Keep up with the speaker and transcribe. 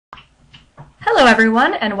Hello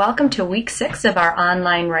everyone, and welcome to week 6 of our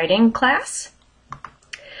online writing class.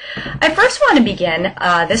 I first want to begin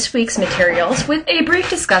this week's materials with a brief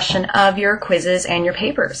discussion of your quizzes and your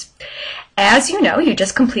papers. As you know, you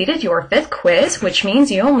just completed your 5th quiz, which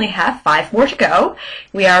means you only have 5 more to go.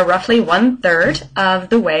 We are roughly 1/3 of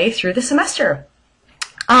the way through the semester.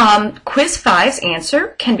 Quiz 5's answer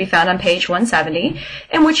can be found on page 170,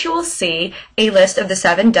 in which you will see a list of the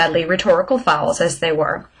 7 deadly rhetorical fouls as they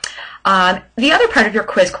were. The other part of your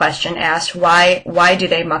quiz question asked why do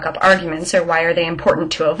they muck up arguments, or why are they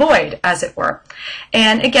important to avoid, as it were.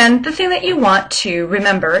 And again, the thing that you want to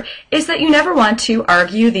remember is that you never want to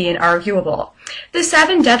argue the inarguable. The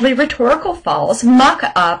 7 deadly rhetorical fouls muck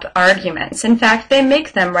up arguments. In fact, they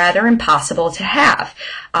make them rather impossible to have.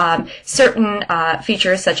 Certain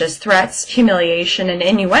features such as threats, humiliation, and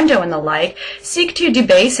innuendo and the like seek to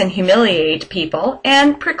debase and humiliate people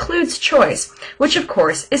and precludes choice, which of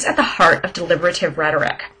course is at the heart of deliberative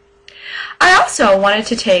rhetoric. I also wanted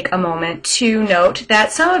to take a moment to note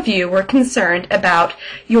that some of you were concerned about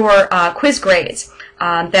your quiz grades,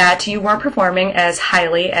 that you weren't performing as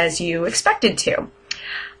highly as you expected to.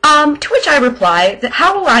 To which I reply that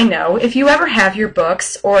how will I know if you ever have your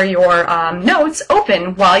books or your notes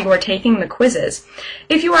open while you are taking the quizzes?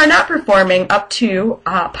 If you are not performing up to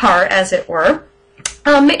par, as it were,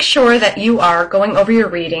 make sure that you are going over your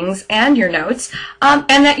readings and your notes,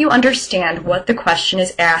 and that you understand what the question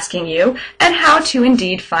is asking you and how to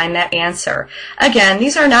indeed find that answer. Again,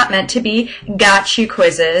 these are not meant to be gotcha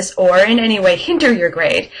quizzes or in any way hinder your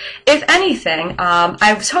grade. If anything,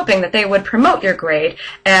 I was hoping that they would promote your grade,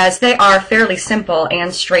 as they are fairly simple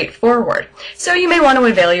and straightforward. So you may want to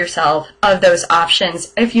avail yourself of those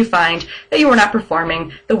options if you find that you are not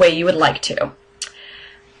performing the way you would like to.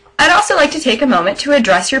 I'd also like to take a moment to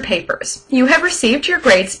address your papers. You have received your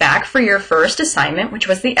grades back for your first assignment, which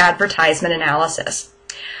was the advertisement analysis.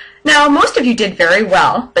 Now, most of you did very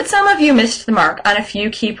well, but some of you missed the mark on a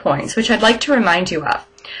few key points, which I'd like to remind you of.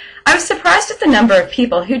 I was surprised at the number of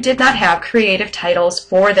people who did not have creative titles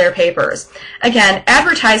for their papers. Again,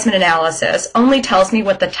 advertisement analysis only tells me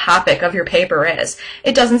what the topic of your paper is.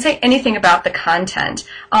 It doesn't say anything about the content.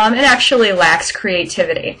 It actually lacks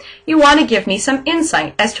creativity. You want to give me some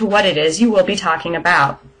insight as to what it is you will be talking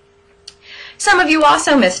about. Some of you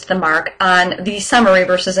also missed the mark on the summary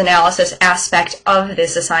versus analysis aspect of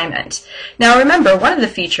this assignment. Now remember, one of the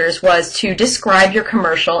features was to describe your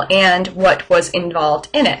commercial and what was involved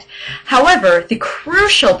in it. However, the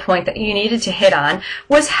crucial point that you needed to hit on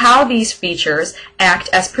was how these features act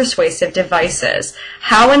as persuasive devices.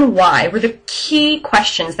 How and why were the key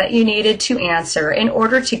questions that you needed to answer in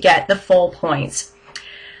order to get the full points.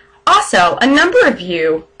 Also, a number of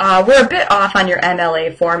you were a bit off on your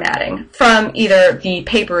MLA formatting, from either the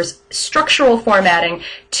paper's structural formatting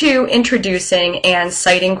to introducing and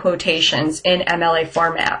citing quotations in MLA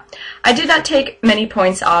format. I did not take many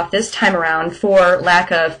points off this time around for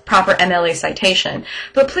lack of proper MLA citation,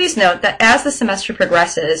 but please note that as the semester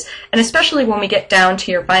progresses, and especially when we get down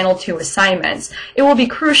to your final 2 assignments, it will be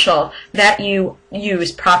crucial that you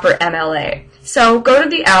use proper MLA. So go to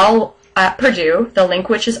the OWL at Purdue, the link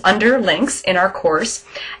which is under links in our course,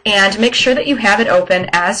 and make sure that you have it open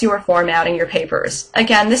as you are formatting your papers.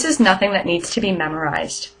 Again, this is nothing that needs to be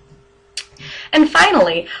memorized. And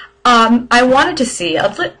finally, I wanted to see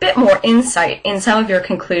a bit more insight in some of your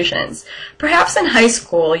conclusions. Perhaps in high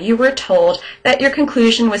school you were told that your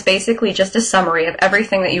conclusion was basically just a summary of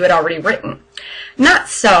everything that you had already written. Not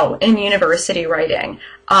so in university writing.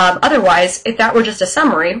 Otherwise, if that were just a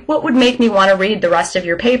summary, what would make me want to read the rest of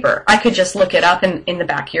your paper? I could just look it up in the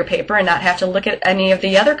back of your paper and not have to look at any of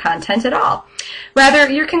the other content at all. Rather,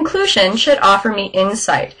 your conclusion should offer me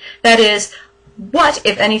insight. That is, what,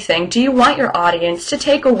 if anything, do you want your audience to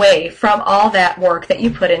take away from all that work that you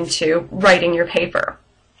put into writing your paper?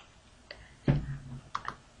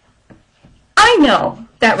 I know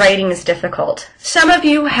that writing is difficult. Some of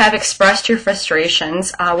you have expressed your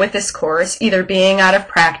frustrations with this course, either being out of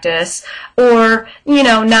practice or,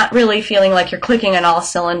 not really feeling like you're clicking on all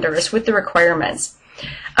cylinders with the requirements.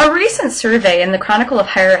 A recent survey in the Chronicle of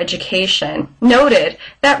Higher Education noted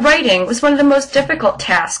that writing was one of the most difficult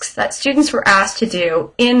tasks that students were asked to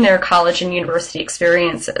do in their college and university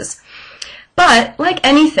experiences. But, like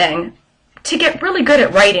anything, to get really good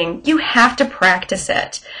at writing, you have to practice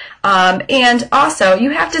it. And also,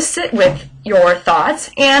 you have to sit with your thoughts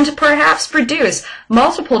and perhaps produce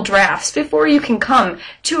multiple drafts before you can come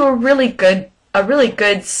to a really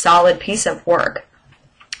good, solid piece of work.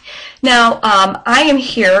 Now, I am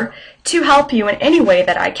here to help you in any way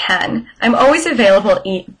that I can. I'm always available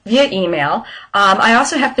via email. I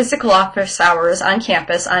also have physical office hours on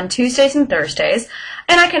campus on Tuesdays and Thursdays,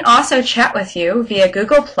 and I can also chat with you via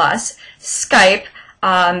Google+, Skype,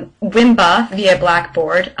 Wimba via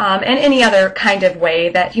Blackboard, and any other kind of way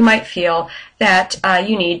that you might feel that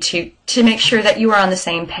you need to make sure that you are on the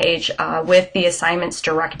same page with the assignment's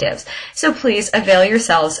directives. So please avail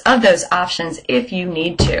yourselves of those options if you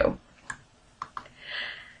need to.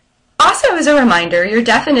 Also, as a reminder, your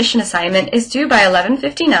definition assignment is due by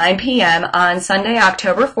 11:59 p.m. on Sunday,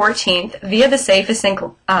 October 14th via the Safe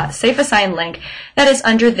Assign link that is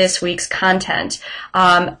under this week's content.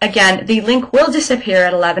 Again, the link will disappear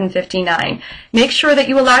at 11:59. Make sure that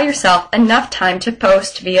you allow yourself enough time to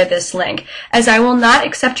post via this link, as I will not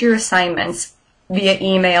accept your assignments via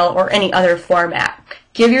email or any other format.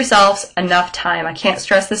 Give yourselves enough time. I can't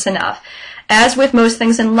stress this enough. As with most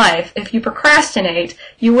things in life, if you procrastinate,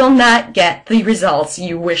 you will not get the results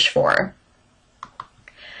you wish for.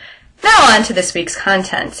 Now on to this week's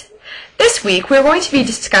content. This week we're going to be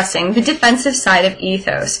discussing the defensive side of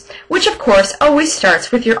ethos, which of course always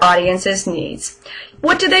starts with your audience's needs.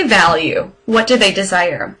 What do they value? What do they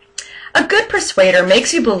desire? A good persuader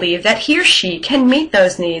makes you believe that he or she can meet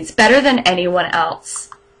those needs better than anyone else.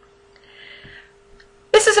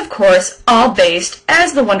 This is, of course, all based,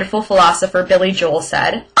 as the wonderful philosopher Billy Joel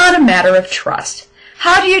said, on a matter of trust.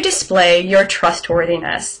 How do you display your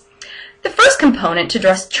trustworthiness? The first component to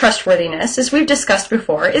trustworthiness, as we've discussed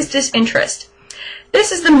before, is disinterest.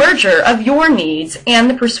 This is the merger of your needs and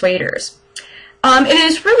the persuader's. It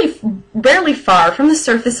is really rarely far from the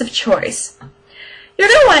surface of choice. You're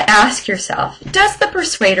going to want to ask yourself, does the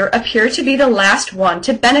persuader appear to be the last one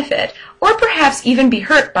to benefit, or perhaps even be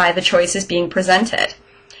hurt by the choices being presented?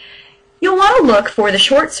 You'll want to look for the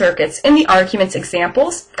short circuits in the argument's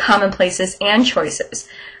examples, commonplaces, and choices.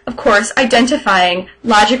 Of course, identifying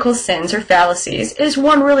logical sins or fallacies is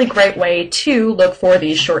one really great way to look for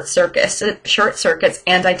these short circuits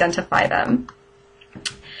and identify them.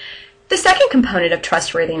 The second component of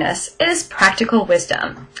trustworthiness is practical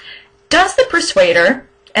wisdom. Does the persuader,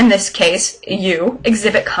 in this case you,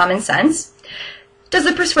 exhibit common sense? Does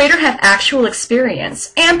the persuader have actual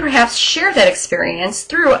experience and perhaps share that experience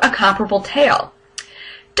through a comparable tale?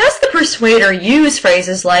 Does the persuader use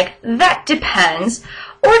phrases like, that depends,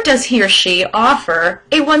 or does he or she offer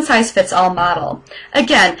a one-size-fits-all model?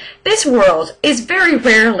 Again, this world is very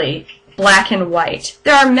rarely black and white.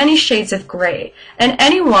 There are many shades of gray, and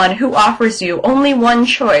anyone who offers you only one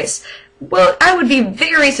choice, well, I would be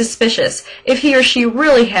very suspicious if he or she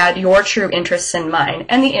really had your true interests in mind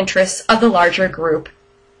and the interests of the larger group.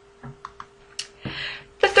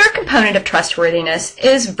 The third component of trustworthiness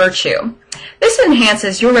is virtue. This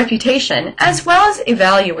enhances your reputation as well as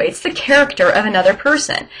evaluates the character of another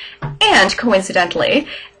person, and coincidentally,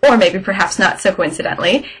 or maybe perhaps not so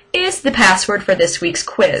coincidentally, is the password for this week's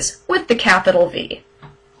quiz with the capital V.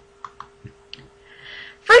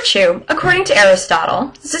 Virtue, according to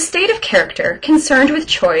Aristotle, is a state of character concerned with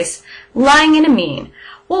choice, lying in a mean.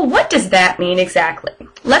 Well, what does that mean exactly?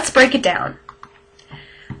 Let's break it down.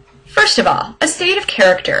 First of all, a state of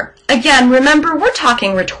character. Again, remember, we're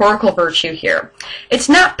talking rhetorical virtue here. It's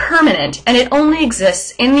not permanent, and it only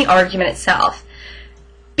exists in the argument itself.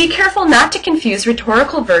 Be careful not to confuse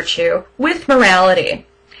rhetorical virtue with morality.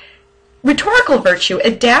 Rhetorical virtue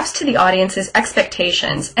adapts to the audience's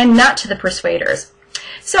expectations and not to the persuader's.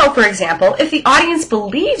 So, for example, if the audience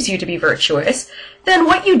believes you to be virtuous, then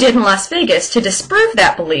what you did in Las Vegas to disprove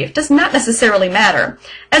that belief does not necessarily matter,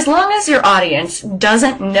 as long as your audience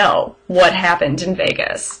doesn't know what happened in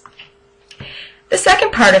Vegas. The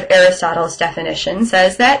second part of Aristotle's definition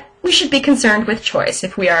says that we should be concerned with choice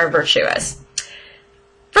if we are virtuous.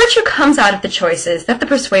 Virtue comes out of the choices that the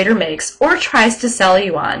persuader makes or tries to sell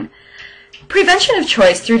you on. Prevention of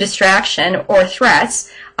choice through distraction or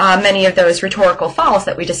threats, many of those rhetorical fouls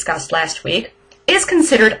that we discussed last week, is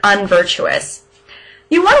considered unvirtuous.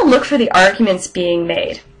 You want to look for the arguments being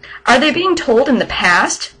made. Are they being told in the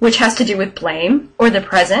past, which has to do with blame, or the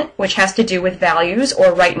present, which has to do with values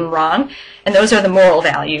or right and wrong? And those are the moral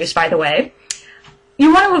values, by the way.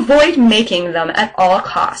 You want to avoid making them at all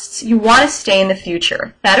costs. You want to stay in the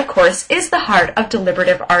future. That, of course, is the heart of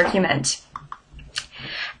deliberative argument.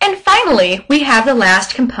 And finally, we have the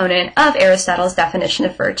last component of Aristotle's definition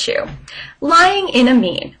of virtue, lying in a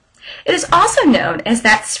mean. It is also known as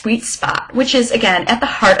that sweet spot, which is, again, at the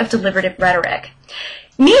heart of deliberative rhetoric.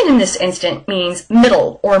 Mean in this instant means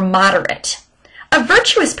middle or moderate. A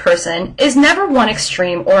virtuous person is never one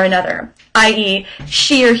extreme or another, i.e.,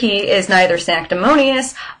 she or he is neither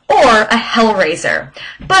sanctimonious or a hellraiser,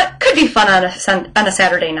 but could be fun on a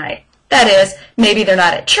Saturday night. That is, maybe they're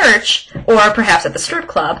not at church or perhaps at the strip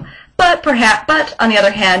club, but on the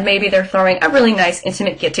other hand, maybe they're throwing a really nice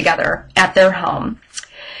intimate get-together at their home.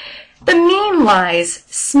 The meme lies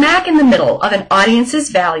smack in the middle of an audience's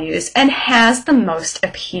values and has the most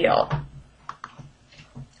appeal.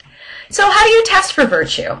 So how do you test for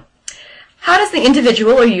virtue? How does the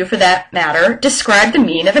individual, or you for that matter, describe the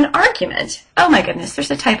mean of an argument? Oh my goodness, there's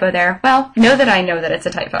a typo there. Well, know that I know that it's a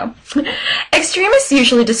typo. Extremists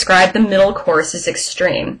usually describe the middle course as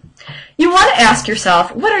extreme. You want to ask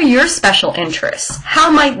yourself, what are your special interests? How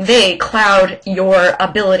might they cloud your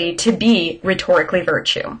ability to be rhetorically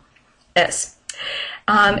virtuous?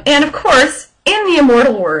 And of course, in the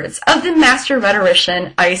immortal words of the master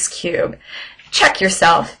rhetorician Ice Cube, check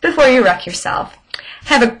yourself before you wreck yourself.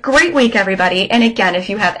 Have a great week, everybody. And again, if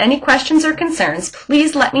you have any questions or concerns,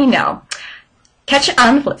 please let me know. Catch you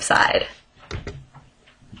on the flip side.